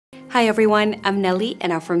Hi everyone, I'm Nelly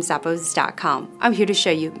and I'm from Zappos.com. I'm here to show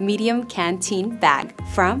you Medium Canteen Bag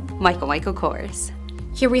from Michael Kors.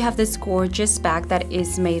 Here we have this gorgeous bag that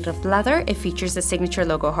is made of leather. It features the signature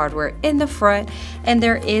logo hardware in the front, and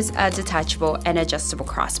there is a detachable and adjustable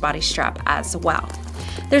crossbody strap as well.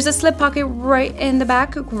 There's a slip pocket right in the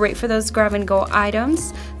back, great for those grab-and-go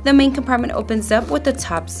items. The main compartment opens up with the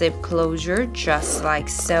top zip closure, just like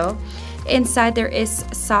so. Inside there is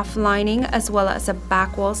soft lining as well as a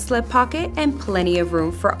back wall slip pocket and plenty of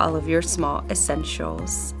room for all of your small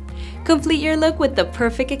essentials. Complete your look with the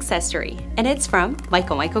perfect accessory, and it's from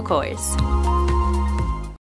Michael Kors.